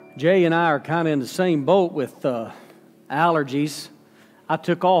Jay and I are kind of in the same boat with allergies. I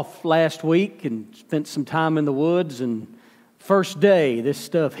took off last week and spent some time in the woods, and first day this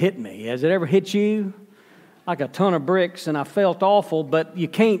stuff hit me. Has it ever hit you? Like a ton of bricks, and I felt awful, but you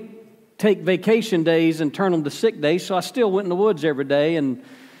can't take vacation days and turn them to sick days, so I still went in the woods every day and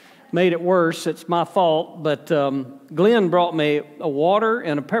made it worse. It's my fault, but Glenn brought me a water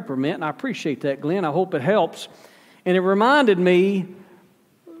and a peppermint, and I appreciate that, Glenn. I hope it helps. And it reminded me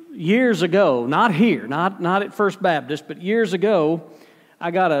years ago, not here, not at First Baptist, but years ago, I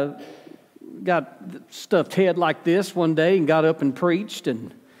got stuffed head like this one day and got up and preached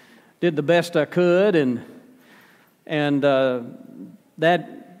and did the best I could, and that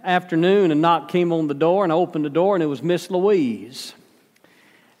afternoon a knock came on the door, and I opened the door, and it was Miss Louise.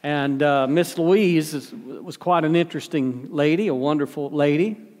 And Miss Louise was quite an interesting lady, a wonderful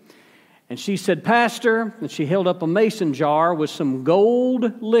lady. And she said, "Pastor," and she held up a mason jar with some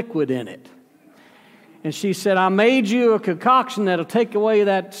gold liquid in it. And she said, "I made you a concoction that'll take away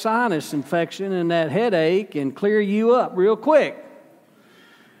that sinus infection and that headache and clear you up real quick."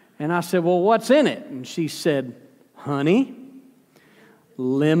 And I said, "Well, what's in it?" And she said, "Honey,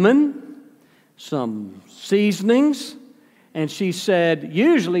 lemon, some seasonings." And she said,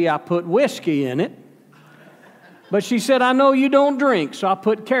 "Usually I put whiskey in it. But," she said, "I know you don't drink, so I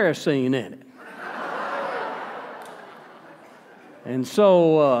put kerosene in it." And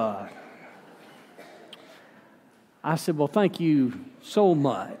so I said, "Well, thank you so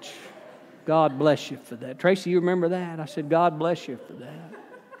much. God bless you for that." Tracy, you remember that? I said, "God bless you for that."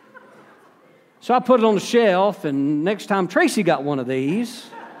 So I put it on the shelf, and next time Tracy got one of these,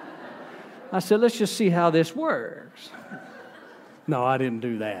 I said, "Let's just see how this works." No, I didn't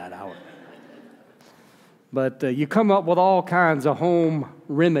do that. But you come up with all kinds of home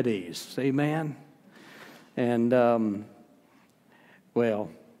remedies, amen? And, well,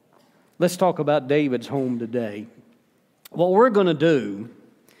 let's talk about David's home today. What we're going to do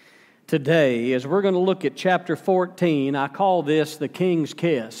today is we're going to look at chapter 14. I call this the King's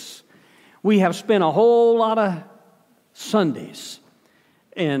Kiss. We have spent a whole lot of Sundays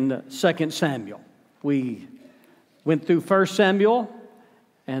in 2 Samuel. We went through 1 Samuel,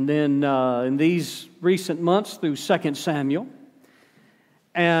 and then in these recent months through 2 Samuel.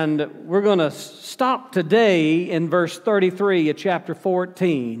 And we're going to stop today in verse 33 of chapter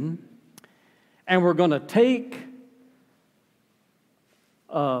 14, and we're going to take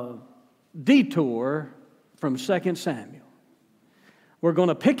a detour from 2 Samuel. We're going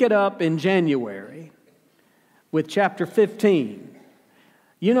to pick it up in January with chapter 15.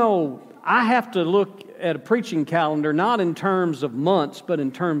 You know, I have to look at a preaching calendar not in terms of months, but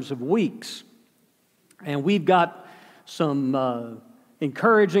in terms of weeks. And we've got some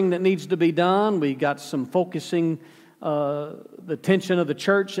encouraging that needs to be done. We've got some focusing the attention of the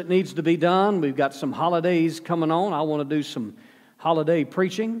church that needs to be done. We've got some holidays coming on. I want to do some holiday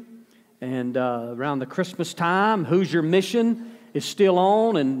preaching. And around the Christmas time, Who's Your Mission is still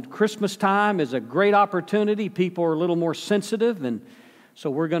on. And Christmas time is a great opportunity. People are a little more sensitive, and so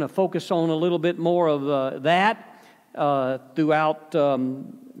we're going to focus on a little bit more of that throughout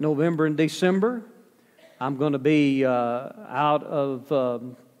November and December. I'm going to be I'm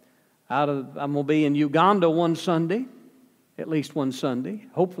going to be in Uganda one Sunday, at least one Sunday.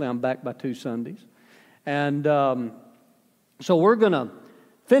 Hopefully I'm back by 2 Sundays. And so we're going to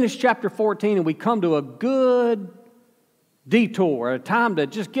finish chapter 14, and we come to a good detour, a time to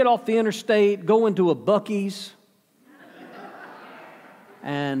just get off the interstate, go into a Buc-ee's,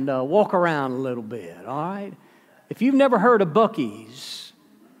 and walk around a little bit, all right? If you've never heard of Buc-ee's,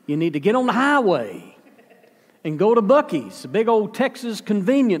 you need to get on the highway and go to Buc-ee's, a big old Texas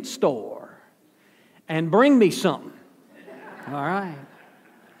convenience store, and bring me something, all right?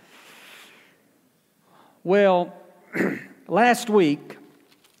 Well, last week,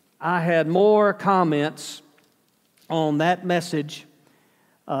 I had more comments on that message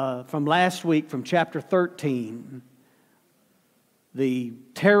from last week from chapter 13, the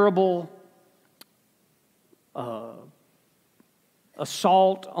terrible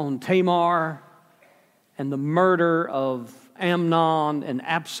assault on Tamar and the murder of Amnon and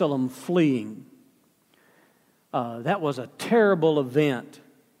Absalom fleeing. That was a terrible event.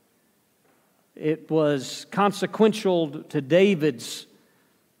 It was consequential to David's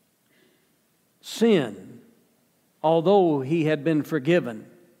sin, although he had been forgiven.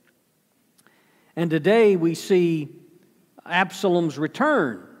 And today we see Absalom's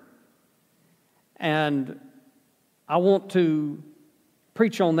return. And I want to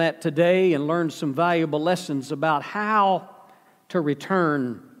preach on that today and learn some valuable lessons about how to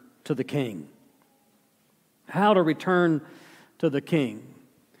return to the king. How to return to the king.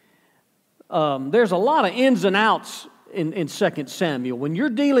 there's a lot of ins and outs in 2 Samuel. When you're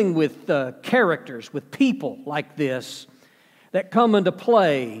dealing with characters, with people like this that come into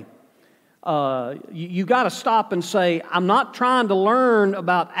play, you got to stop and say, I'm not trying to learn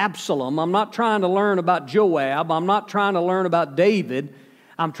about Absalom. I'm not trying to learn about Joab. I'm not trying to learn about David.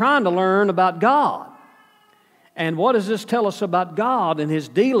 I'm trying to learn about God. And what does this tell us about God and His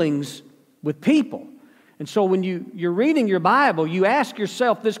dealings with people? And so when you're reading your Bible, you ask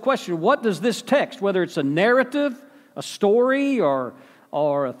yourself this question: what does this text, whether it's a narrative, a story, or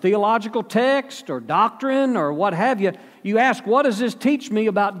a theological text, or doctrine, or what have you, you ask, what does this teach me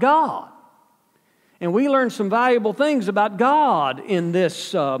about God? And we learn some valuable things about God in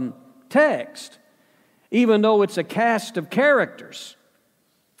this text, even though it's a cast of characters.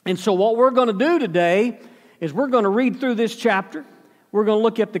 And so what we're going to do today is we're going to read through this chapter. We're going to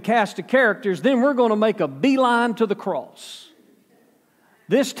look at the cast of characters. Then we're going to make a beeline to the cross.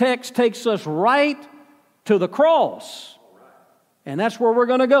 This text takes us right to the cross. And that's where we're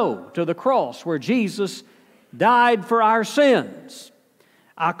going to go, to the cross, where Jesus died for our sins.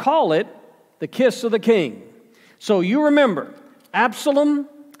 I call it the kiss of the king. So you remember, Absalom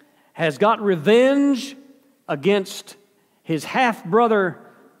has got revenge against his half-brother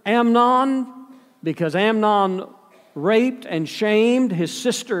Amnon, because Amnon raped and shamed his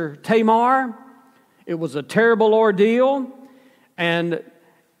sister Tamar. It was a terrible ordeal. And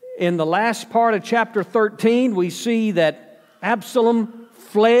in the last part of chapter 13, we see that Absalom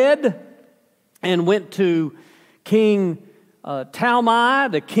fled and went to King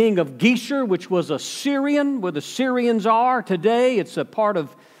Talmai, the king of Geshur, which was a Syrian, where the Syrians are today. It's a part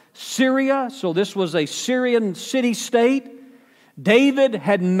of Syria, so this was a Syrian city-state. David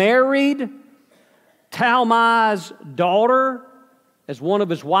had married Talmai's daughter as one of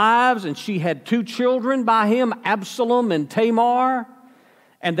his wives, and she had 2 children by him, Absalom and Tamar.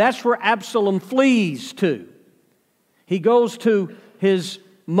 And that's where Absalom flees to. He goes to his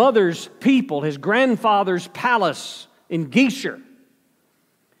mother's people, his grandfather's palace in Geshur.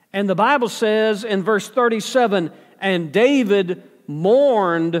 And the Bible says in verse 37, and David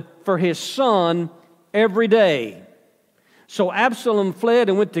mourned for his son every day. So Absalom fled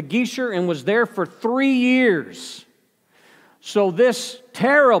and went to Geshur and was there for 3 years. So this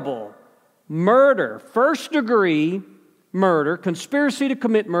terrible murder, first-degree murder, conspiracy to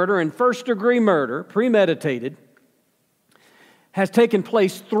commit murder and first-degree murder, premeditated, has taken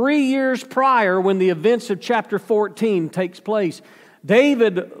place 3 years prior when the events of chapter 14 takes place.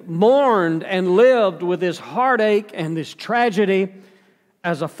 David mourned and lived with this heartache and this tragedy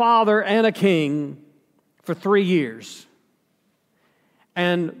as a father and a king for 3 years.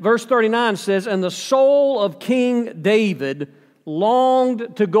 And verse 39 says, and the soul of King David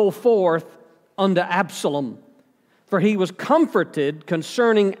longed to go forth unto Absalom, for he was comforted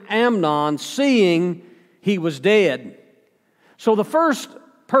concerning Amnon, seeing he was dead. So the first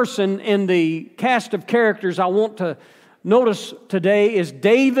person in the cast of characters I want to notice today is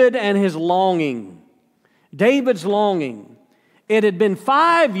David and his longing. David's longing. It had been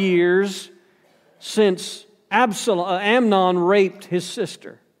 5 years since Amnon raped his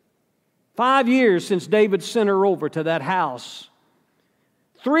sister. 5 years since David sent her over to that house.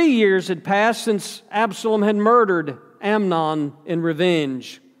 3 years had passed since Absalom had murdered Amnon in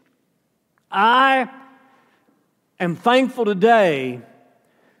revenge. I am thankful today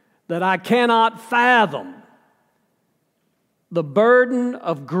that I cannot fathom the burden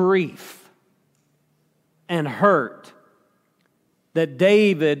of grief and hurt that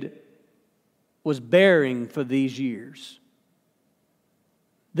David was bearing for these years.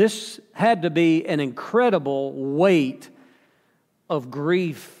 This had to be an incredible weight of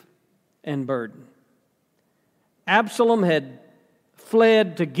grief and burden. Absalom had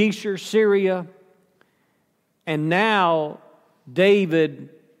fled to Geshur, Syria, and now David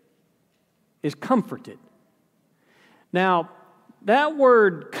is comforted. Now, that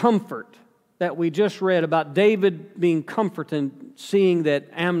word comfort that we just read about David being comforted, seeing that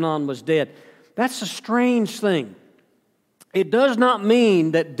Amnon was dead, that's a strange thing. It does not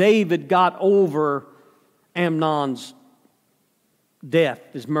mean that David got over Amnon's death,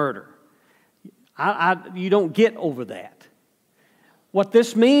 his murder. You don't get over that. What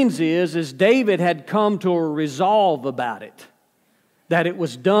this means is David had come to a resolve about it, that it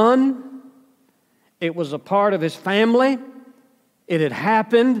was done, it was a part of his family, it had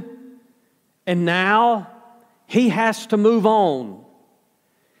happened, and now he has to move on.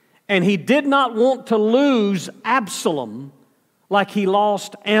 And he did not want to lose Absalom like he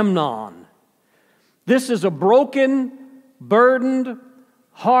lost Amnon. This is a broken, burdened,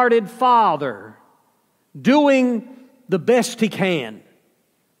 hearted father doing the best he can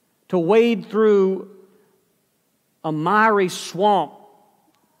to wade through a miry swamp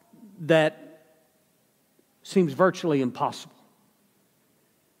that seems virtually impossible.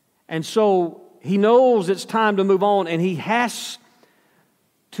 And so he knows it's time to move on, and he has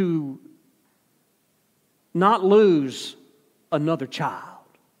to not lose another child.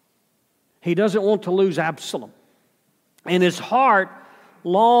 He doesn't want to lose Absalom. And his heart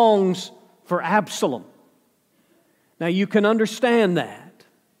longs for Absalom. Now you can understand that.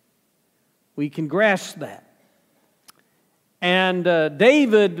 We can grasp that. And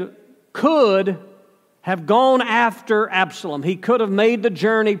David could have gone after Absalom. He could have made the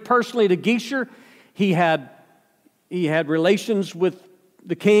journey personally to Geshur. He had relations with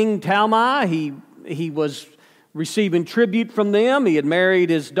the king Talmai. He was receiving tribute from them. He had married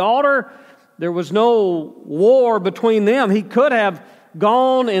his daughter. There was no war between them. He could have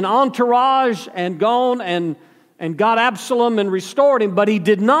gone in entourage and gone and got Absalom and restored him, but he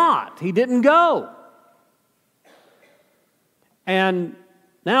did not. He didn't go. And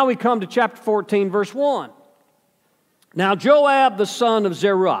now we come to chapter 14, verse 1. Now Joab, the son of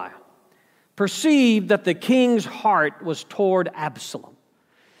Zeruiah, perceived that the king's heart was toward Absalom.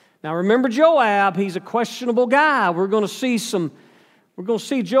 Now remember Joab, he's a questionable guy. We're going to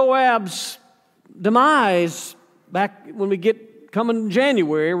see Joab's demise back when we get coming in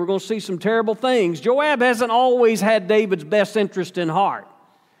January. We're going to see some terrible things. Joab hasn't always had David's best interest in heart.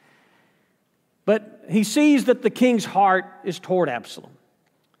 But he sees that the king's heart is toward Absalom.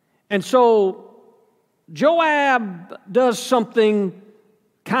 And so Joab does something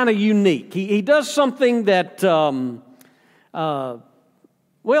kind of unique. He does something that,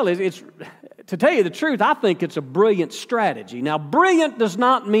 it's to tell you the truth, I think it's a brilliant strategy. Now, brilliant does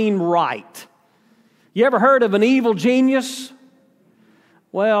not mean right. You ever heard of an evil genius?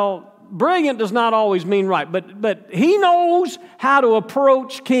 Well, brilliant does not always mean right, but he knows how to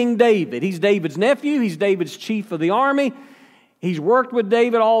approach King David. He's David's nephew. He's David's chief of the army. He's worked with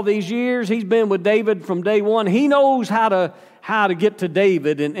David all these years. He's been with David from day one. He knows how to get to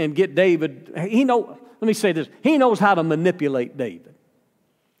David and get David. Let me say this. He knows how to manipulate David.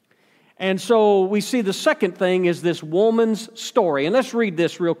 And so we see the second thing is this woman's story. And let's read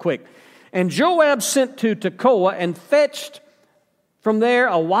this real quick. And Joab sent to Tekoa and fetched from there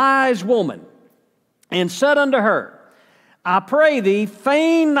a wise woman, and said unto her, I pray thee,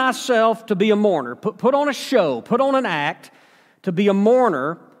 feign thyself to be a mourner. Put on a show, put on an act to be a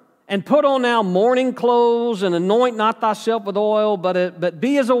mourner, and put on now mourning clothes, and anoint not thyself with oil, but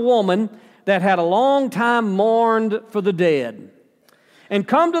be as a woman that had a long time mourned for the dead. And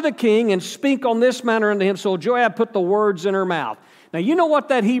come to the king and speak on this manner unto him. So Joab put the words in her mouth. Now, you know what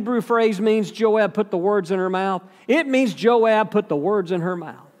that Hebrew phrase means, Joab put the words in her mouth? It means Joab put the words in her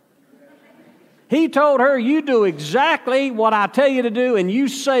mouth. He told her, you do exactly what I tell you to do, and you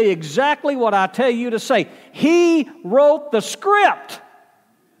say exactly what I tell you to say. He wrote the script.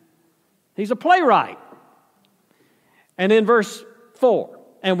 He's a playwright. And in verse 4,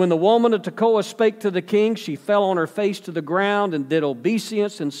 and when the woman of Tekoa spake to the king, she fell on her face to the ground and did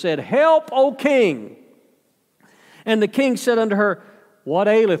obeisance and said, Help, O king! And the king said unto her, What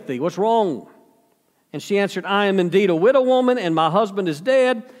aileth thee? What's wrong? And she answered, I am indeed a widow woman, and my husband is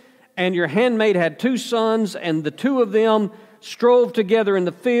dead, and your handmaid had 2 sons, and the 2 of them strove together in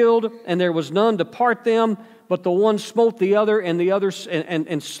the field, and there was none to part them, but the one smote the other, and the other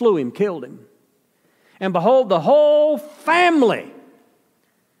and slew him, killed him. And behold, the whole family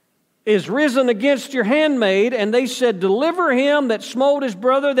is risen against your handmaid, and they said, Deliver him that smote his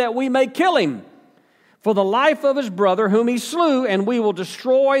brother, that we may kill him for the life of his brother whom he slew, and we will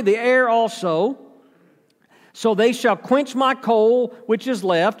destroy the heir also. So they shall quench my coal which is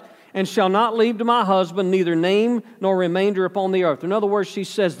left, and shall not leave to my husband neither name nor remainder upon the earth. In other words, she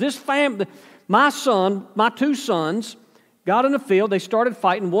says, my 2 sons got in the field, they started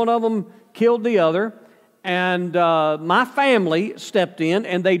fighting, one of them killed the other, and my family stepped in,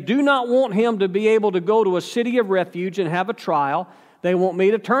 and they do not want him to be able to go to a city of refuge and have a trial. They want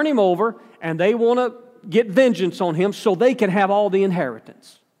me to turn him over, and they want to get vengeance on him so they can have all the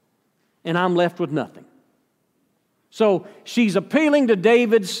inheritance. And I'm left with nothing. So she's appealing to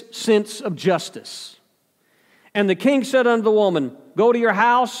David's sense of justice. And the king said unto the woman, Go to your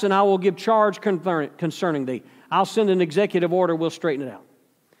house, and I will give charge concerning thee. I'll send an executive order, we'll straighten it out.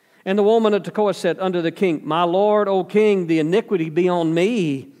 And the woman of Tekoa said unto the king, My lord, O king, the iniquity be on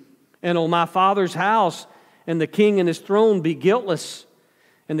me, and on my father's house, and the king and his throne be guiltless.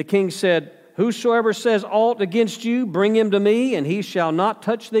 And the king said, Whosoever says aught against you, bring him to me, and he shall not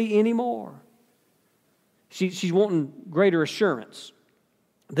touch thee any more. She's wanting greater assurance.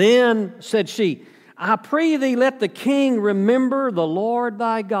 Then said she, I pray thee, let the king remember the Lord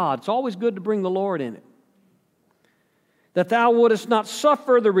thy God. It's always good to bring the Lord in it. That thou wouldest not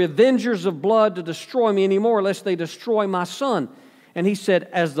suffer the revengers of blood to destroy me anymore, lest they destroy my son. And he said,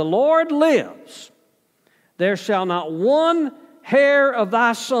 as the Lord lives, there shall not one hair of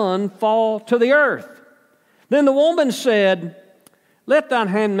thy son fall to the earth. Then the woman said, let thine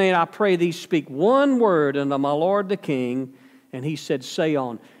handmaid, I pray thee, speak one word unto my lord the king. And he said, say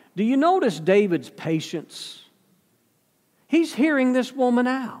on. Do you notice David's patience? He's hearing this woman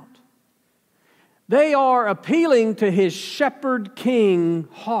out. They are appealing to his shepherd king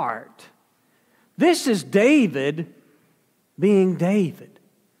heart. This is David being David.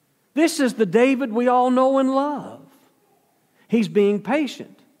 This is the David we all know and love. He's being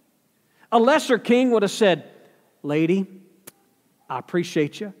patient. A lesser king would have said, lady, I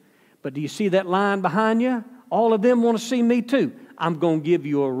appreciate you, but do you see that line behind you? All of them want to see me too. I'm going to give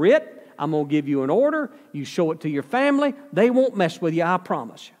you a writ. I'm going to give you an order. You show it to your family. They won't mess with you, I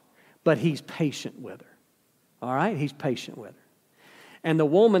promise you. But he's patient with her. All right? He's patient with her. And the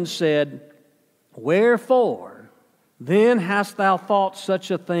woman said, wherefore then hast thou thought such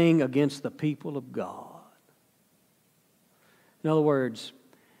a thing against the people of God? In other words,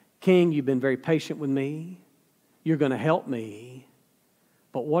 King, you've been very patient with me. You're going to help me.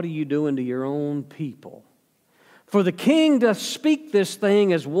 But what are you doing to your own people? For the king doth speak this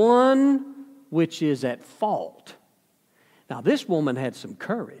thing as one which is at fault. Now this woman had some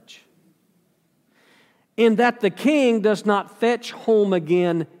courage. In that the king does not fetch home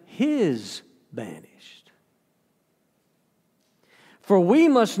again his banished. For we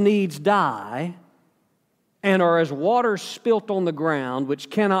must needs die, and are as water spilt on the ground, which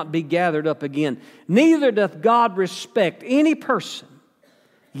cannot be gathered up again. Neither doth God respect any person,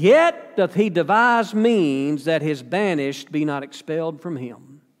 yet doth he devise means that his banished be not expelled from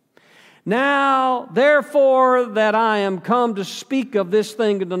him. Now, therefore, that I am come to speak of this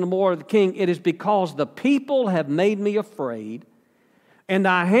thing unto the Lord the king, it is because the people have made me afraid. And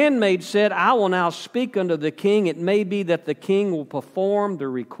thy handmaid said, I will now speak unto the king. It may be that the king will perform the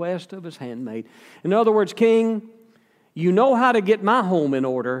request of his handmaid. In other words, king, you know how to get my home in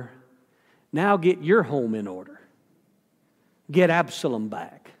order. Now get your home in order. Get Absalom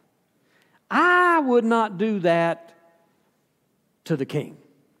back. I would not do that to the king.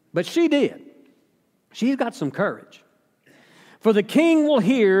 But she did. She's got some courage. For the king will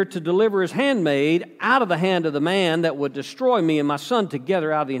hear to deliver his handmaid out of the hand of the man that would destroy me and my son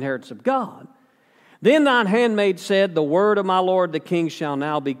together out of the inheritance of God. Then thine handmaid said, the word of my lord the king shall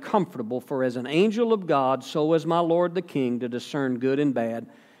now be comfortable, for as an angel of God, so is my lord the king to discern good and bad.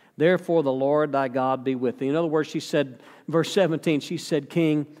 Therefore the Lord thy God be with thee. In other words, she said, verse 17, she said,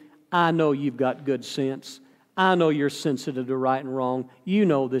 King, I know you've got good sense. I know you're sensitive to right and wrong. You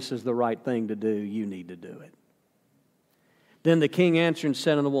know this is the right thing to do. You need to do it. Then the king answered and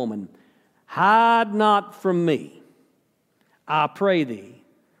said unto the woman, hide not from me, I pray thee,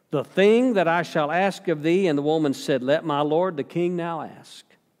 the thing that I shall ask of thee. And the woman said, let my lord the king now ask.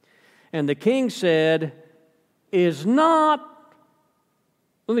 And the king said, is not,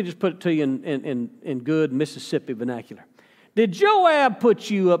 let me just put it to you in good Mississippi vernacular. Did Joab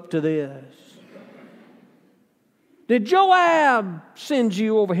put you up to this? Did Joab send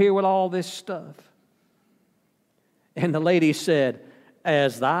you over here with all this stuff? And the lady said,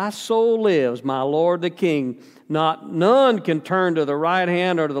 as thy soul lives, my lord the king, none can turn to the right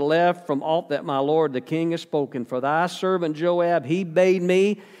hand or to the left from aught that my lord the king has spoken. For thy servant Joab, he bade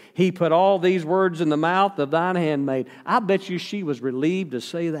me, he put all these words in the mouth of thine handmaid. I bet you she was relieved to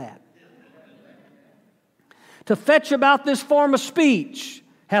say that. To fetch about this form of speech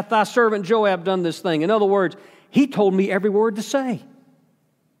hath thy servant Joab done this thing. In other words, he told me every word to say.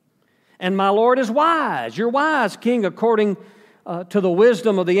 And my Lord is wise. You're wise, King, according to the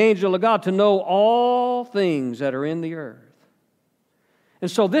wisdom of the angel of God, to know all things that are in the earth.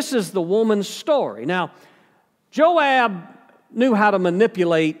 And so this is the woman's story. Now, Joab knew how to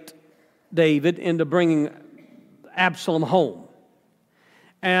manipulate David into bringing Absalom home.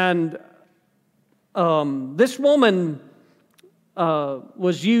 And this woman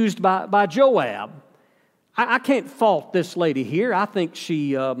was used by Joab. I can't fault this lady here. I think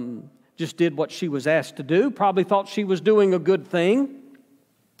she just did what she was asked to do, probably thought she was doing a good thing.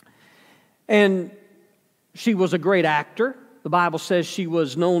 And she was a great actor. The Bible says she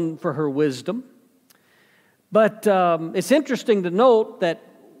was known for her wisdom. But it's interesting to note that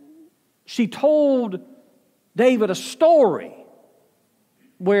she told David a story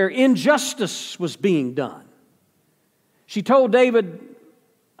where injustice was being done. She told David,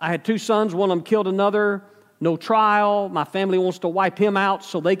 I had two sons, one of them killed another. no trial. My family wants to wipe him out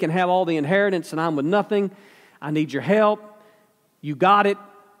so they can have all the inheritance and I'm with nothing. I need your help. You got it.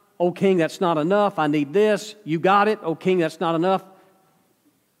 O king, that's not enough. I need this. You got it. O king, that's not enough.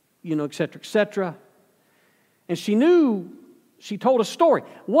 Et cetera, et cetera. And she told a story.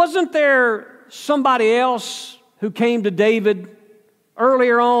 Wasn't there somebody else who came to David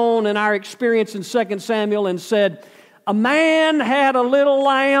earlier on in our experience in 2 Samuel and said, a man had a little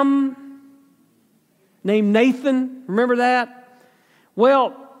lamb named Nathan? Remember that?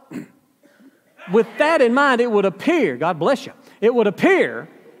 Well, with that in mind, it would appear, God bless you, it would appear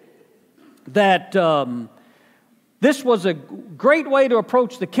that this was a great way to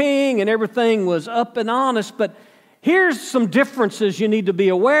approach the king and everything was up and honest, but here's some differences you need to be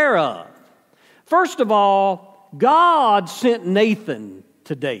aware of. First of all, God sent Nathan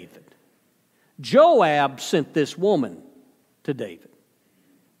to David. Joab sent this woman to David.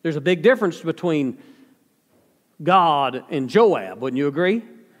 There's a big difference between God and Joab, wouldn't you agree?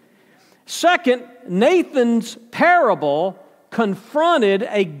 Second, Nathan's parable confronted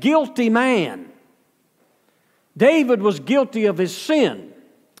a guilty man. David was guilty of his sin.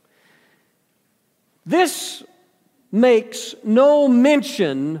 This makes no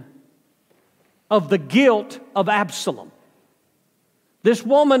mention of the guilt of Absalom. This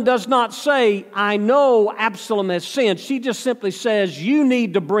woman does not say, I know Absalom has sinned. She just simply says, you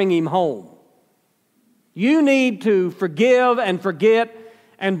need to bring him home. You need to forgive and forget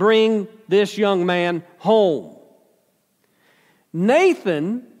and bring this young man home.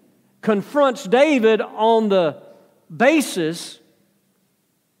 Nathan confronts David on the basis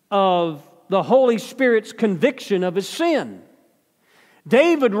of the Holy Spirit's conviction of his sin.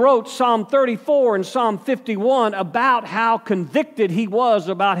 David wrote Psalm 34 and Psalm 51 about how convicted he was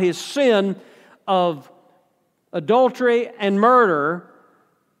about his sin of adultery and murder.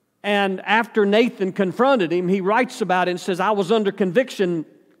 And after Nathan confronted him, he writes about it and says, I was under conviction.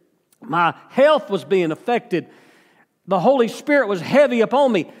 My health was being affected. The Holy Spirit was heavy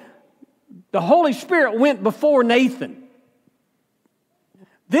upon me. The Holy Spirit went before Nathan.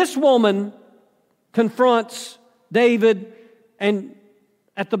 This woman confronts David and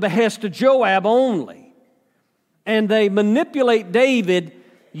at the behest of Joab only. And they manipulate David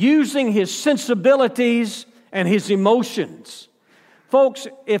using his sensibilities and his emotions. Folks,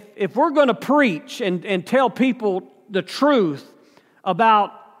 if we're going to preach and tell people the truth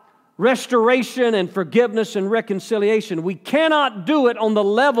about restoration and forgiveness and reconciliation, we cannot do it on the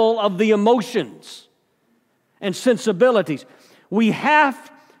level of the emotions and sensibilities. We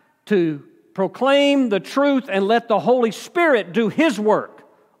have to proclaim the truth and let the Holy Spirit do His work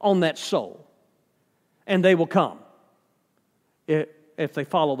on that soul. And they will come if they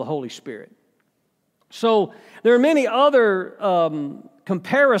follow the Holy Spirit. So there are many other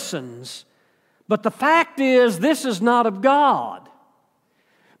comparisons, but the fact is this is not of God,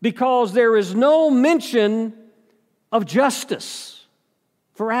 because there is no mention of justice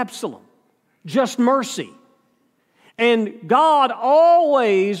for Absalom, just mercy. And God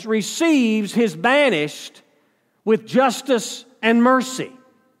always receives His banished with justice and mercy.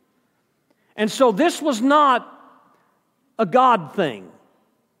 And so this was not a God thing.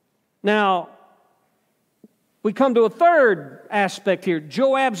 Now, we come to a third aspect here,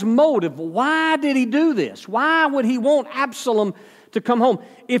 Joab's motive. Why did he do this? Why would he want Absalom to come home?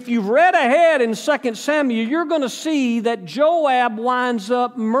 If you've read ahead in 2 Samuel, you're going to see that Joab winds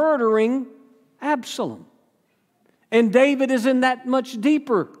up murdering Absalom. And David is in that much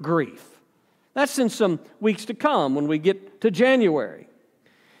deeper grief. That's in some weeks to come when we get to January.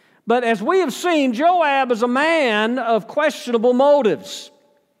 But as we have seen, Joab is a man of questionable motives.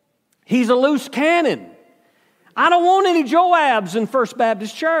 He's a loose cannon. I don't want any Joabs in First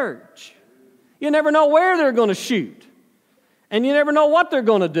Baptist Church. You never know where they're going to shoot. And you never know what they're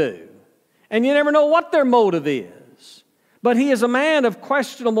going to do. And you never know what their motive is. But he is a man of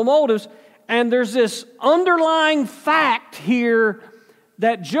questionable motives. And there's this underlying fact here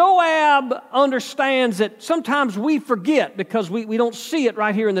that Joab understands that sometimes we forget because we don't see it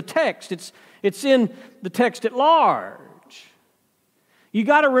right here in the text. It's in the text at large. You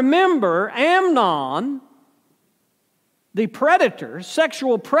got to remember Amnon, the predator,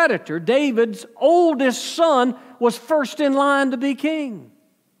 sexual predator, David's oldest son, was first in line to be king.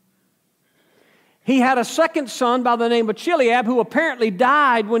 He had a second son by the name of Chileab who apparently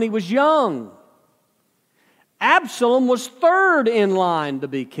died when he was young. Absalom was third in line to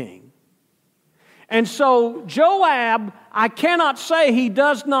be king. And so Joab, I cannot say he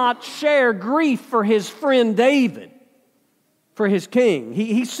does not share grief for his friend David, for his king.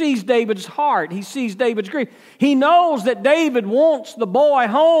 He sees David's heart. He sees David's grief. He knows that David wants the boy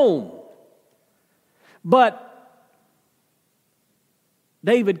home. But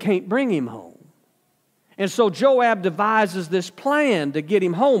David can't bring him home. And so Joab devises this plan to get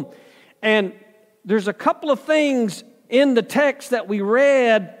him home. And there's a couple of things in the text that we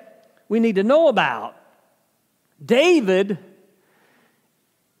read we need to know about. David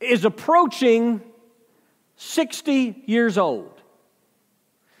is approaching 60 years old.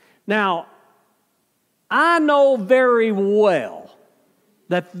 Now, I know very well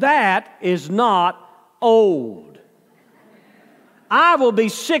that is not old. I will be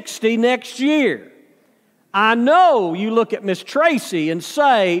 60 next year. I know you look at Miss Tracy and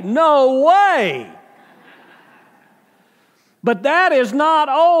say, no way. But that is not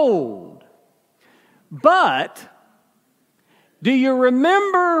old. But do you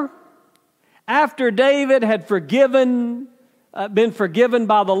remember after David had been forgiven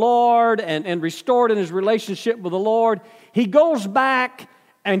by the Lord and restored in his relationship with the Lord, he goes back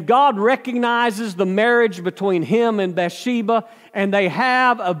and God recognizes the marriage between him and Bathsheba, and they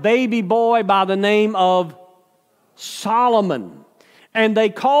have a baby boy by the name of Solomon. And they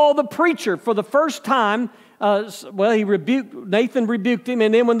call the preacher for the first time. Nathan rebuked him,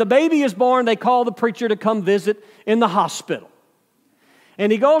 and then when the baby is born, they call the preacher to come visit in the hospital.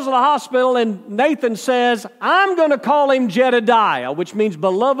 And he goes to the hospital, and Nathan says, I'm going to call him Jedediah, which means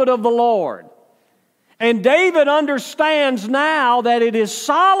beloved of the Lord. And David understands now that it is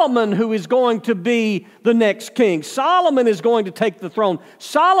Solomon who is going to be the next king. Solomon is going to take the throne.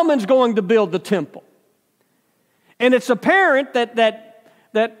 Solomon's going to build the temple. And it's apparent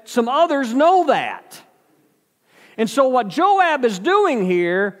that some others know that. And so what Joab is doing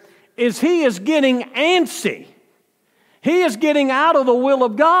here is he is getting antsy. He is getting out of the will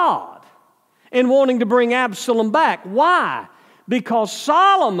of God and wanting to bring Absalom back. Why? Because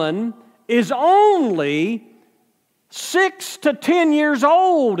Solomon is only 6 to 10 years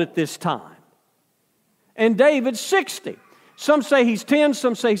old at this time. And David's 60. Some say he's 10,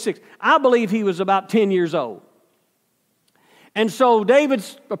 some say 6. I believe he was about 10 years old. And so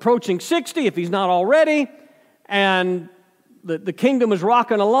David's approaching 60, if he's not already, and the kingdom is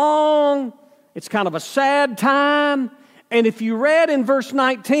rocking along. It's kind of a sad time. And if you read in verse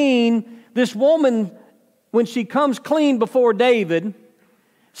 19, this woman, when she comes clean before David,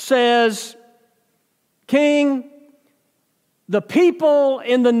 says, King, the people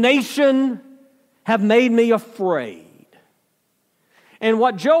in the nation have made me afraid. And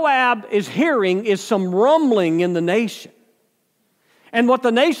what Joab is hearing is some rumbling in the nation. And what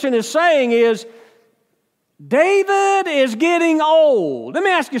the nation is saying is, David is getting old. Let me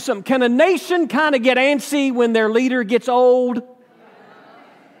ask you something. Can a nation kind of get antsy when their leader gets old?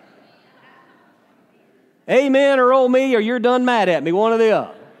 Amen or oh me, or you're done mad at me, one or the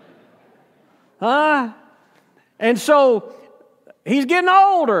other. Huh? And so he's getting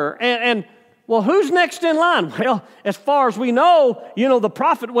older. And well, who's next in line? Well, as far as we know, the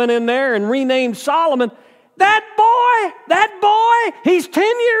prophet went in there and renamed Solomon. That boy, he's 10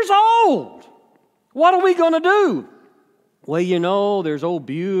 years old. What are we going to do? Well, there's old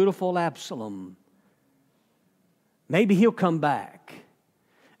beautiful Absalom. Maybe he'll come back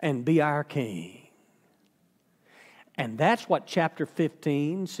and be our king. And that's what chapter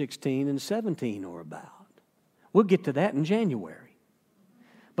 15, 16, and 17 are about. We'll get to that in January.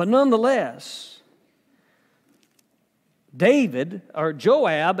 But nonetheless,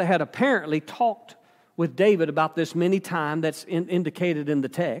 Joab had apparently talked with David about this many times. That's indicated in the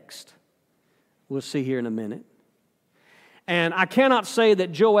text. We'll see here in a minute. And I cannot say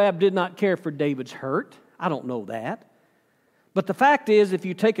that Joab did not care for David's hurt. I don't know that. But the fact is, if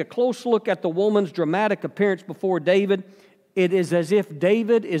you take a close look at the woman's dramatic appearance before David, it is as if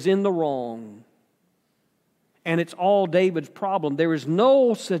David is in the wrong. And it's all David's problem. There is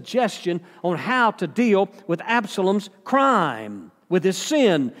no suggestion on how to deal with Absalom's crime, with his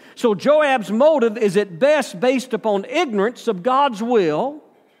sin. So Joab's motive is at best based upon ignorance of God's will,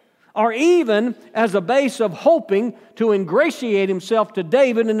 or even as a base of hoping to ingratiate himself to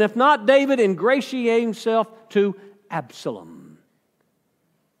David, and if not David, ingratiate himself to Absalom,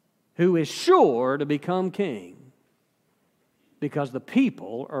 who is sure to become king because the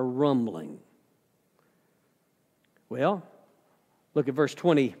people are rumbling. Well, look at verse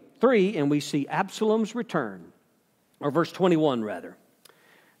 23, and we see Absalom's return, or verse 21 rather.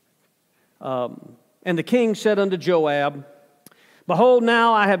 And the king said unto Joab, Behold,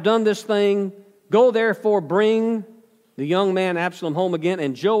 now I have done this thing. Go therefore, bring the young man Absalom home again.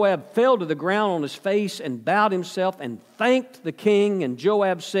 And Joab fell to the ground on his face and bowed himself and thanked the king. And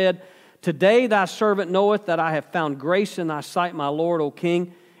Joab said, Today thy servant knoweth that I have found grace in thy sight, my lord, O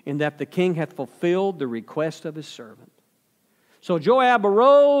king, in that the king hath fulfilled the request of his servant. So Joab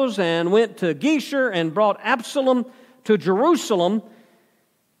arose and went to Geshur and brought Absalom to Jerusalem.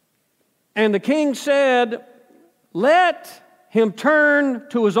 And the king said, let him turn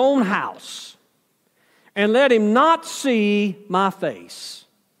to his own house, and let him not see my face.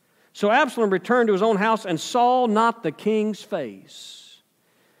 So Absalom returned to his own house and saw not the king's face.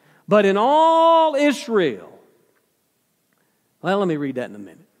 But in all Israel, well, let me read that in a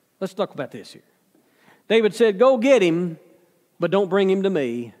minute. Let's talk about this here. David said, go get him, but don't bring him to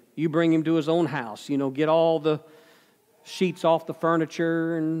me. You bring him to his own house. Get all the sheets off the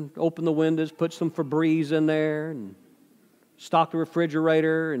furniture and open the windows, put some Febreze in there and stock the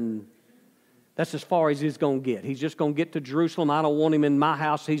refrigerator, and that's as far as he's going to get. He's just going to get to Jerusalem. I don't want him in my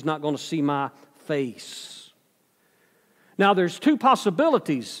house. He's not going to see my face. Now, there's two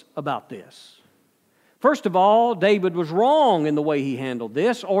possibilities about this. First of all, David was wrong in the way he handled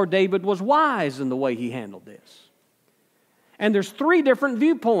this, or David was wise in the way he handled this. And there's three different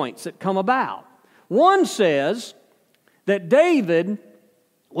viewpoints that come about. One says that David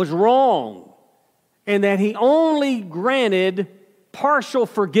was wrong and that he only granted partial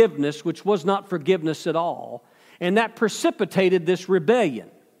forgiveness, which was not forgiveness at all, and that precipitated this rebellion.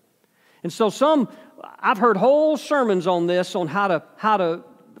 And so I've heard whole sermons on this, on how to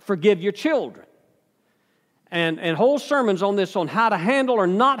forgive your children, and whole sermons on this, on how to handle or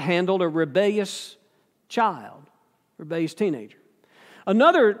not handle a rebellious child, rebellious teenager.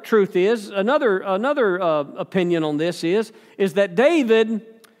 Another truth is, another opinion on this is that David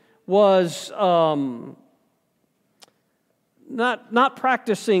was not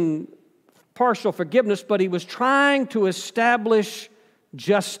practicing partial forgiveness, but he was trying to establish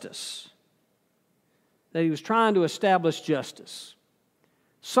justice. That he was trying to establish justice.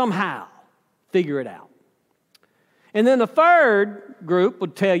 Somehow figure it out. And then the third group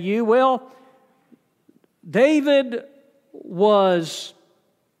would tell you, well, David was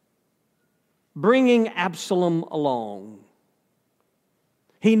bringing Absalom along.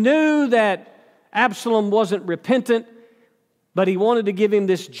 He knew that Absalom wasn't repentant, but he wanted to give him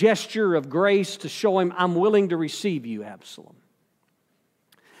this gesture of grace to show him, I'm willing to receive you, Absalom.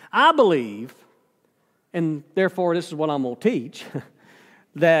 I believe, and therefore this is what I'm going to teach,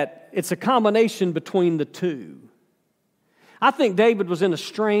 that it's a combination between the two. I think David was in a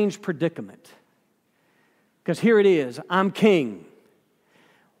strange predicament. Because here it is, I'm king.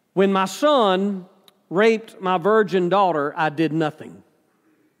 When my son raped my virgin daughter, I did nothing.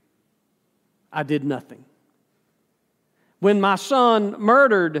 I did nothing. When my son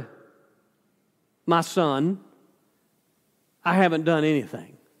murdered my son, I haven't done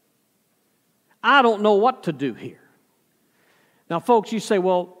anything. I don't know what to do here. Now, folks, you say,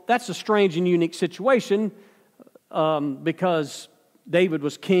 well, that's a strange and unique situation because David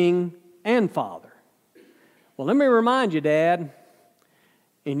was king and father. Well, let me remind you, Dad,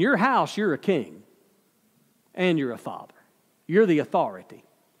 in your house, you're a king and you're a father. You're the authority.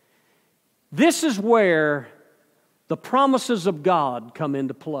 This is where the promises of God come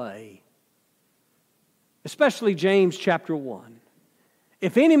into play, especially James chapter 1.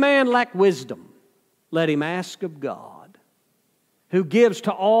 If any man lack wisdom, let him ask of God, who gives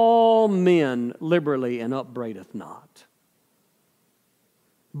to all men liberally and upbraideth not.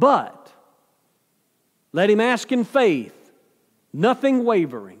 But let him ask in faith, nothing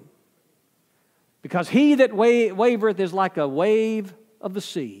wavering. Because he that wavereth is like a wave of the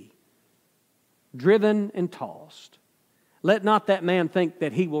sea, driven and tossed. Let not that man think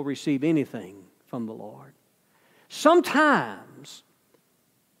that he will receive anything from the Lord. Sometimes,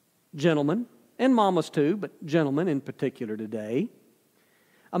 gentlemen, and mamas too, but gentlemen in particular today,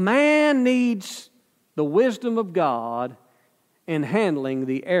 a man needs the wisdom of God in handling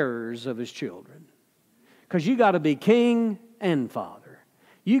the errors of his children. Because you got to be king and father.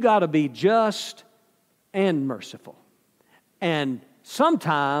 You got to be just and merciful. And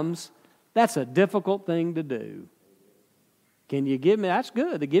sometimes that's a difficult thing to do. Can you give me, that's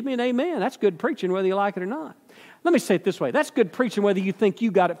good. Give me an amen. That's good preaching whether you like it or not. Let me say it this way. That's good preaching whether you think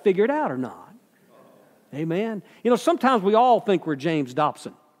you got it figured out or not. Amen. Sometimes we all think we're James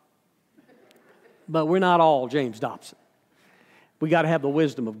Dobson. But we're not all James Dobson. We got to have the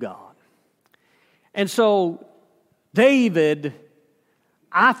wisdom of God. And so David,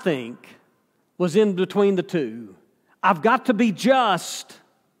 I think, was in between the two. I've got to be just,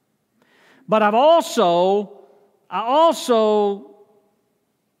 but I also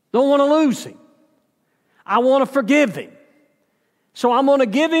don't want to lose him. I want to forgive him. So I'm going to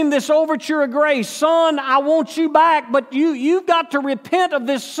give him this overture of grace. Son, I want you back, but you've got to repent of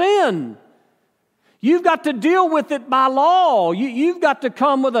this sin. You've got to deal with it by law. You've got to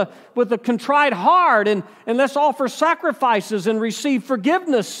come with a contrite heart and let's offer sacrifices and receive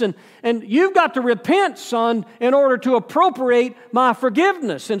forgiveness. And you've got to repent, son, in order to appropriate my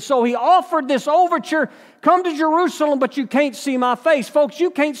forgiveness. And so he offered this overture, come to Jerusalem, but you can't see my face. Folks, you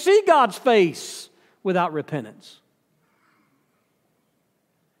can't see God's face without repentance.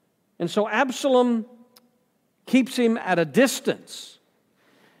 And so Absalom keeps him at a distance.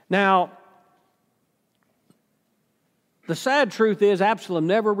 Now, the sad truth is Absalom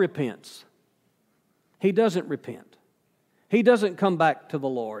never repents. He doesn't repent. He doesn't come back to the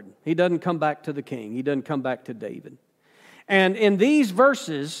Lord. He doesn't come back to the king. He doesn't come back to David. And in these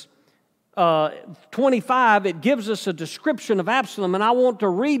verses, 25, it gives us a description of Absalom, and I want to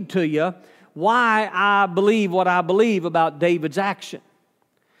read to you why I believe what I believe about David's action.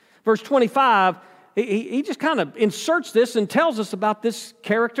 Verse 25, he just kind of inserts this and tells us about this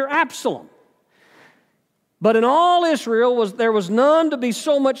character Absalom. But in all Israel there was none to be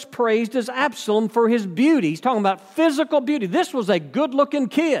so much praised as Absalom for his beauty. He's talking about physical beauty. This was a good-looking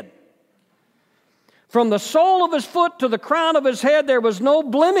kid. From the sole of his foot to the crown of his head, there was no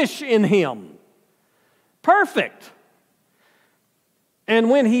blemish in him. Perfect.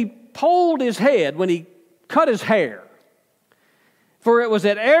 And when he polled his head, when he cut his hair, for it was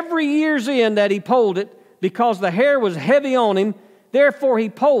at every year's end that he polled it, because the hair was heavy on him, therefore he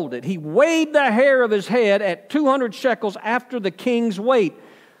polled it. He weighed the hair of his head at 200 shekels after the king's weight.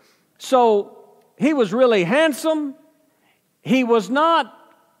 So he was really handsome. He was not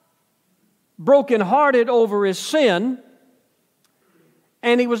brokenhearted over his sin.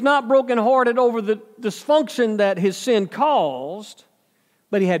 And he was not brokenhearted over the dysfunction that his sin caused.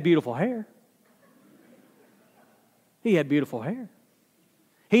 But he had beautiful hair. He had beautiful hair.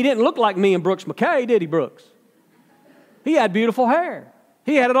 He didn't look like me and Brooks McKay, did he, Brooks? He had beautiful hair.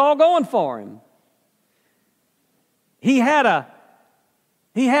 He had it all going for him. He had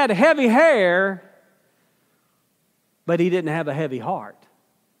heavy hair, but he didn't have a heavy heart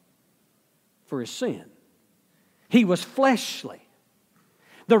for his sin. He was fleshly.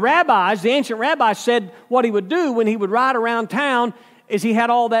 The ancient rabbis said what he would do when he would ride around town is he had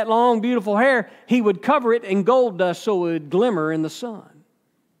all that long, beautiful hair, he would cover it in gold dust so it would glimmer in the sun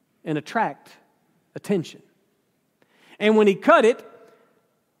and attract attention. And when he cut it,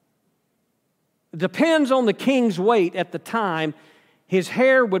 depends on the king's weight at the time, his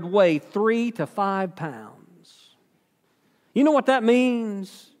hair would weigh 3 to 5 pounds. You know what that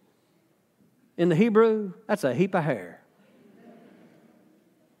means in the Hebrew? That's a heap of hair.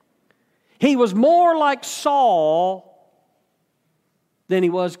 He was more like Saul than he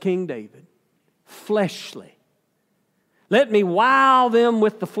was King David. Fleshly. Let me wow them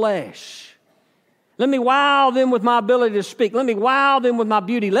with the flesh. Let me wow them with my ability to speak. Let me wow them with my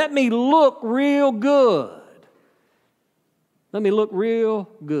beauty. Let me look real good. Let me look real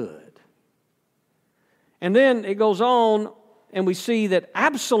good. And then it goes on, and we see that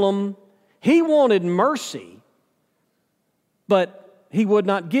Absalom, he wanted mercy, but he would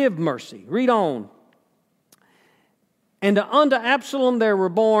not give mercy. Read on. And unto Absalom there were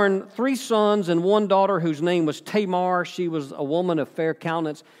born 3 sons and 1 daughter whose name was Tamar. She was a woman of fair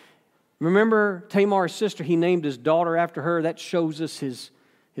countenance. Remember Tamar's sister, he named his daughter after her. That shows us his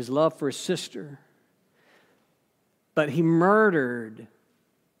love for his sister. But he murdered,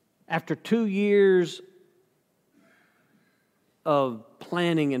 after 2 years of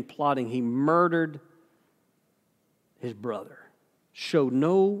planning and plotting, he murdered his brother. Showed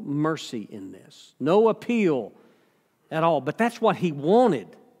no mercy in this, no appeal at all. But that's what he wanted.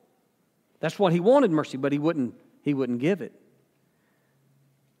 That's what he wanted, mercy, but he wouldn't give it.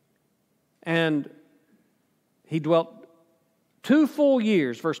 And he dwelt 2 full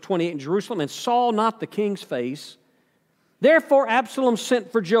years, verse 28, in Jerusalem, and saw not the king's face. Therefore Absalom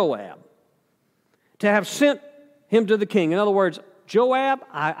sent for Joab to have sent him to the king. In other words, Joab,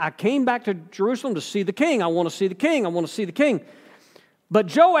 I came back to Jerusalem to see the king. I want to see the king. I want to see the king. But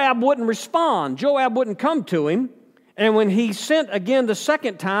Joab wouldn't respond. Joab wouldn't come to him. And when he sent again the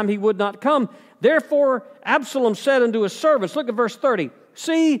second time, he would not come. Therefore Absalom said unto his servants, look at verse 30,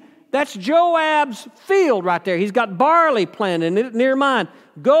 see, that's Joab's field right there. He's got barley planted near mine.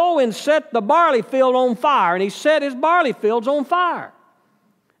 Go and set the barley field on fire. And he set his barley fields on fire.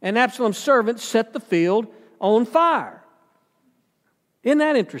 And Absalom's servants set the field on fire. Isn't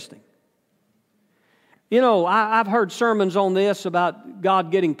that interesting? You know, I've heard sermons on this about God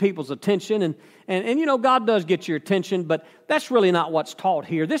getting people's attention. And you know, God does get your attention, but that's really not what's taught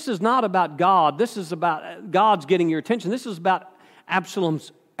here. This is not about God. This is about God's getting your attention. This is about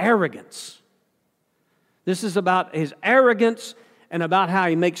Absalom's arrogance. This is about his arrogance and about how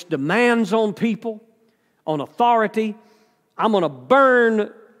he makes demands on people. on authority. I'm going to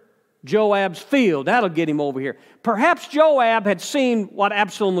burn Joab's field. That'll get him over here. Perhaps Joab had seen what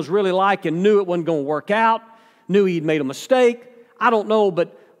Absalom was really like and knew it wasn't going to work out, knew he'd made a mistake. I don't know,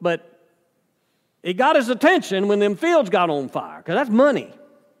 but it got his attention when them fields got on fire, because that's money.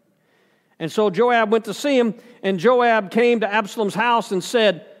 And so Joab went to see him, and Joab came to Absalom's house and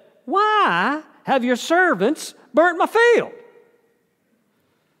said, "Why have your servants burnt my field?"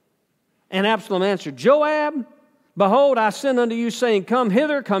 And Absalom answered, "Joab, behold, I send unto you, saying, Come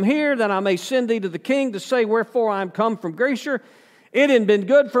hither, come here, that I may send thee to the king to say, Wherefore I am come from Geshur. It had been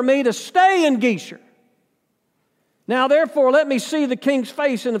good for me to stay in Geshur. Now therefore let me see the king's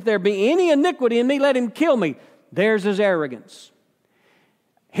face, and if there be any iniquity in me, let him kill me." There's his arrogance.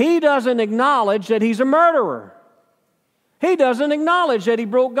 He doesn't acknowledge that he's a murderer. He doesn't acknowledge that he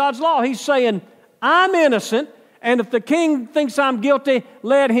broke God's law. He's saying, I'm innocent, and if the king thinks I'm guilty,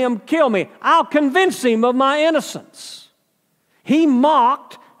 let him kill me. I'll convince him of my innocence. He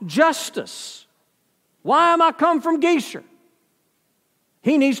mocked justice. Why am I come from Geshur?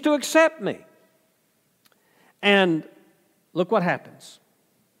 He needs to accept me. And look what happens.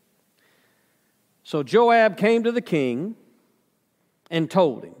 So Joab came to the king and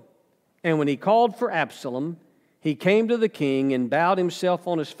told him. And when he called for Absalom, he came to the king and bowed himself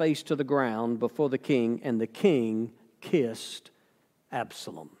on his face to the ground before the king, and the king kissed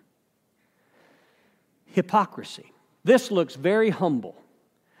Absalom. Hypocrisy. This looks very humble.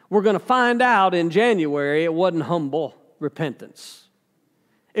 We're going to find out in January it wasn't humble repentance.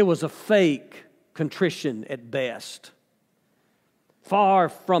 It was a fake contrition at best. Far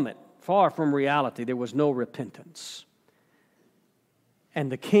from it, far from reality. There was no repentance. And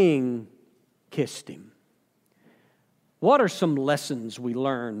the king kissed him. What are some lessons we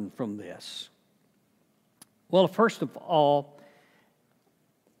learn from this? Well, first of all,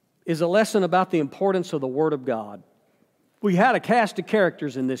 is a lesson about the importance of the Word of God. We had a cast of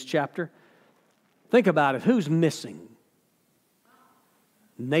characters in this chapter. Think about it. Who's missing?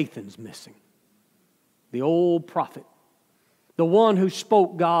 Nathan's missing. The old prophet. The one who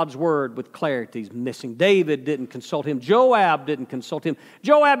spoke God's word with clarity is missing. David didn't consult him. Joab didn't consult him.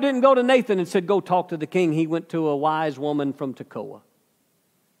 Joab didn't go to Nathan and said, go talk to the king. He went to a wise woman from Tekoa.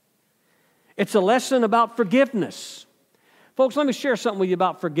 It's a lesson about forgiveness. Folks, let me share something with you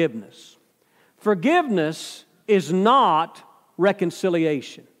about forgiveness. Forgiveness is not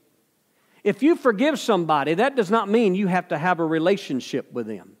reconciliation. If you forgive somebody, that does not mean you have to have a relationship with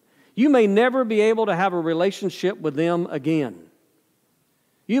them. You may never be able to have a relationship with them again.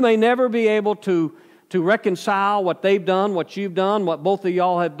 You may never be able to reconcile what they've done, what you've done, what both of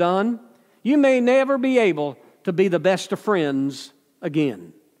y'all have done. You may never be able to be the best of friends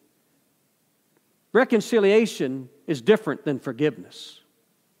again. Reconciliation is different than forgiveness.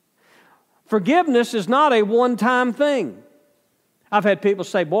 Forgiveness is not a one-time thing. I've had people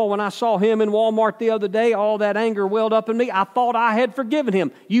say, boy, when I saw him in Walmart the other day, all that anger welled up in me. I thought I had forgiven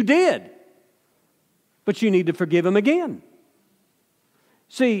him. You did. But you need to forgive him again.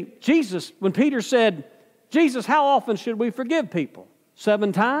 See, Jesus, when Peter said, Jesus, how often should we forgive people?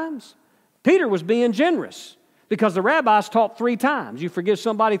 7 times? Peter was being generous because the rabbis taught 3 times. You forgive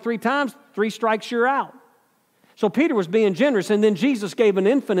somebody 3 times, 3 strikes, you're out. So Peter was being generous, and then Jesus gave an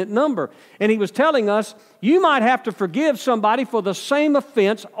infinite number. And he was telling us, you might have to forgive somebody for the same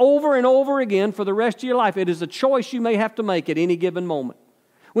offense over and over again for the rest of your life. It is a choice you may have to make at any given moment.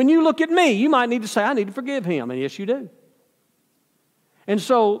 When you look at me, you might need to say, I need to forgive him. And yes, you do. And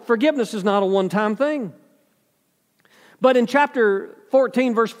so forgiveness is not a one-time thing. But in chapter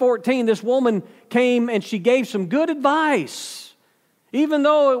 14, verse 14, this woman came and she gave some good advice. Even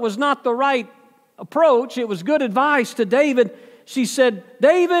though it was not the right approach, it was good advice to David. She said,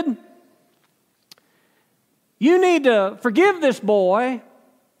 David, you need to forgive this boy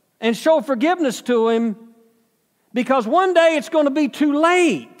and show forgiveness to him, because one day it's going to be too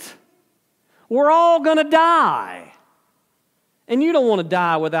late. We're all going to die. And you don't want to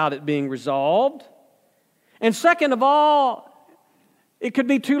die without it being resolved. And second of all, it could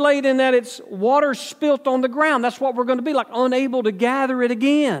be too late in that it's water spilt on the ground. That's what we're going to be like, unable to gather it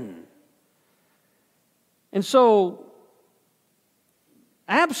again. And so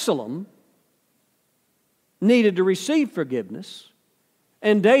Absalom needed to receive forgiveness,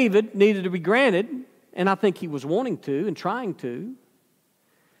 and David needed to be granted, and I think he was wanting to and trying to.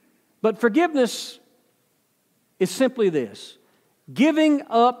 But forgiveness is simply this: giving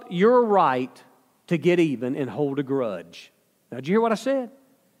up your right to get even and hold a grudge. Now, did you hear what I said?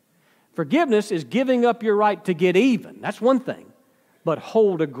 Forgiveness is giving up your right to get even. That's one thing. But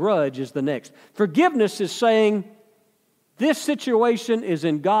hold a grudge is the next. Forgiveness is saying, this situation is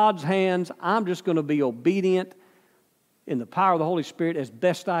in God's hands. I'm just going to be obedient in the power of the Holy Spirit as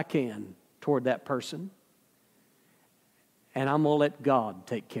best I can toward that person. And I'm going to let God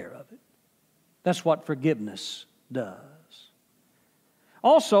take care of it. That's what forgiveness does.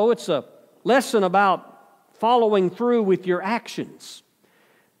 Also, it's a lesson about following through with your actions.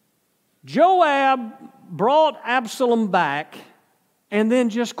 Joab brought Absalom back and then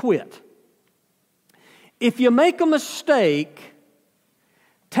just quit. If you make a mistake,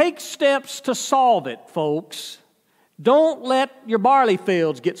 take steps to solve it, folks. Don't let your barley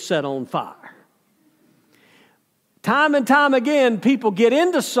fields get set on fire. Time and time again, people get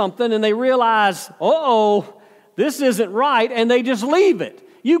into something and they realize, uh-oh, this isn't right, and they just leave it.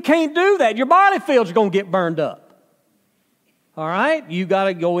 You can't do that. Your barley fields are going to get burned up. All right? You got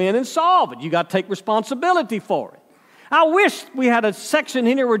to go in and solve it. You got to take responsibility for it. I wish we had a section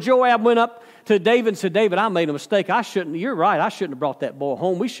in here where Joab went up to David and said, David, I made a mistake. You're right. I shouldn't have brought that boy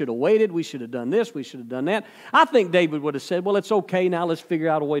home. We should have waited. We should have done this. We should have done that. I think David would have said, well, it's okay. Now let's figure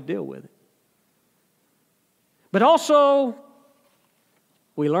out a way to deal with it. But also,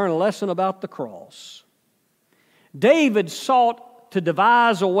 we learn a lesson about the cross. David sought to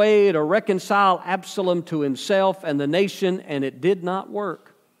devise a way to reconcile Absalom to himself and the nation, and it did not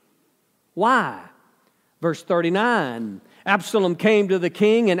work. Why? Verse 39, Absalom came to the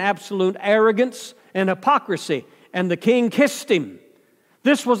king in absolute arrogance and hypocrisy, and the king kissed him.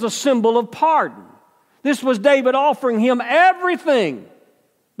 This was a symbol of pardon. This was David offering him everything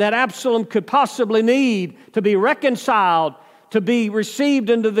that Absalom could possibly need to be reconciled, to be received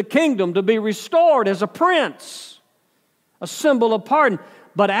into the kingdom, to be restored as a prince. A symbol of pardon.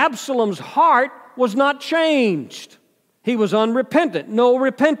 But Absalom's heart was not changed. He was unrepentant, no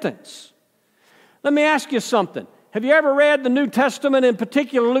repentance. Let me ask you something. Have you ever read the New Testament, in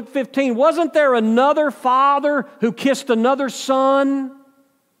particular Luke 15? Wasn't there another father who kissed another son?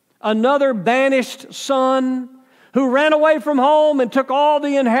 Another banished son who ran away from home and took all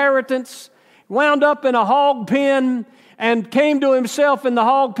the inheritance, wound up in a hog pen, and came to himself in the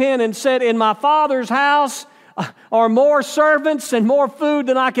hog pen and said, in my father's house are more servants and more food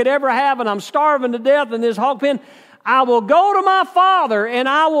than I could ever have, and I'm starving to death in this hog pen. I will go to my father and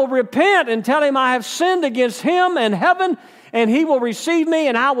I will repent and tell him I have sinned against him and heaven, and he will receive me,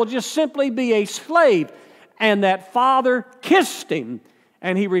 and I will just simply be a slave. And that father kissed him,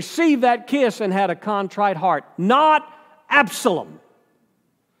 and he received that kiss and had a contrite heart. Not Absalom.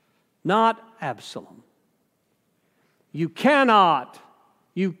 Not Absalom. You cannot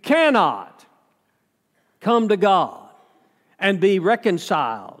come to God and be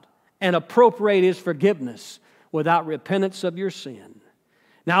reconciled and appropriate His forgiveness without repentance of your sin.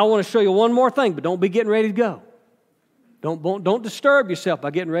 Now I want to show you one more thing, but don't be getting ready to go. Don't disturb yourself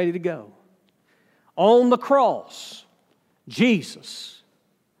by getting ready to go. On the cross, Jesus,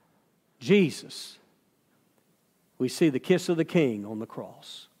 we see the kiss of the King on the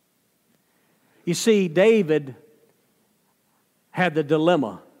cross. You see, David had the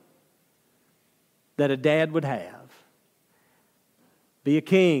dilemma that a dad would have. Be a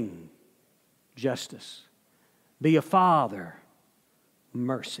king, justice. Be a father,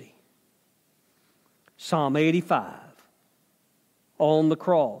 mercy. Psalm 85, on the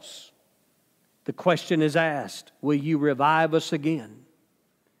cross, the question is asked, will you revive us again?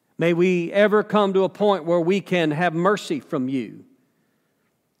 May we ever come to a point where we can have mercy from you.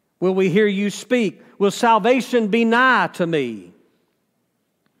 Will we hear you speak? Will salvation be nigh to me?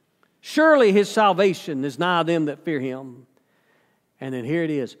 Surely His salvation is nigh them that fear Him. And then here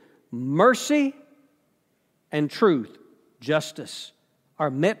it is. Mercy and truth, justice, are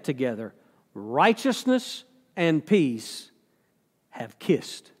met together. Righteousness and peace have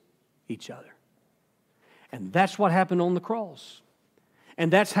kissed each other. And that's what happened on the cross.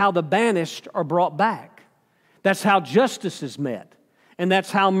 And that's how the banished are brought back. That's how justice is met. And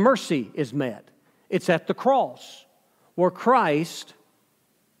that's how mercy is met. It's at the cross where Christ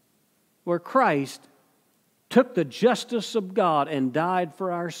took the justice of God and died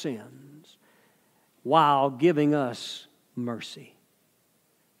for our sins while giving us mercy.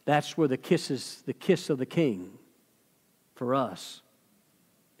 That's where the kiss of the King for us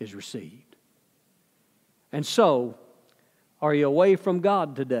is received. And so, are you away from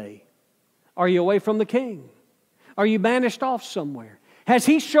God today? Are you away from the King? Are you banished off somewhere? Has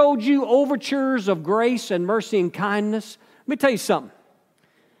He showed you overtures of grace and mercy and kindness? Let me tell you something.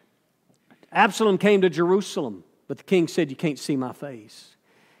 Absalom came to Jerusalem, but the king said, you can't see my face.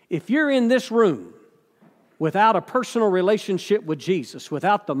 If you're in this room without a personal relationship with Jesus,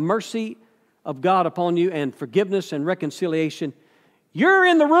 without the mercy of God upon you and forgiveness and reconciliation, you're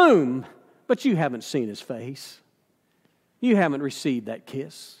in the room, but you haven't seen His face. You haven't received that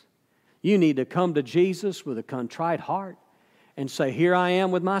kiss. You need to come to Jesus with a contrite heart and say, here I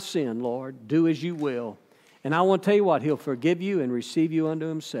am with my sin, Lord. Do as you will. And I want to tell you what, He'll forgive you and receive you unto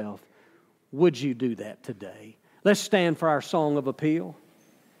Himself. Would you do that today? Let's stand for our song of appeal.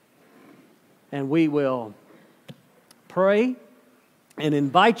 And we will pray and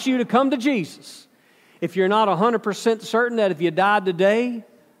invite you to come to Jesus. If you're not 100% certain that if you died today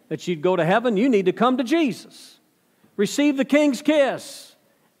that you'd go to heaven, you need to come to Jesus. Receive the King's kiss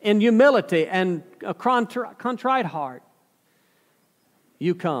in humility and a contrite heart.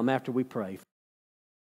 You come after we pray.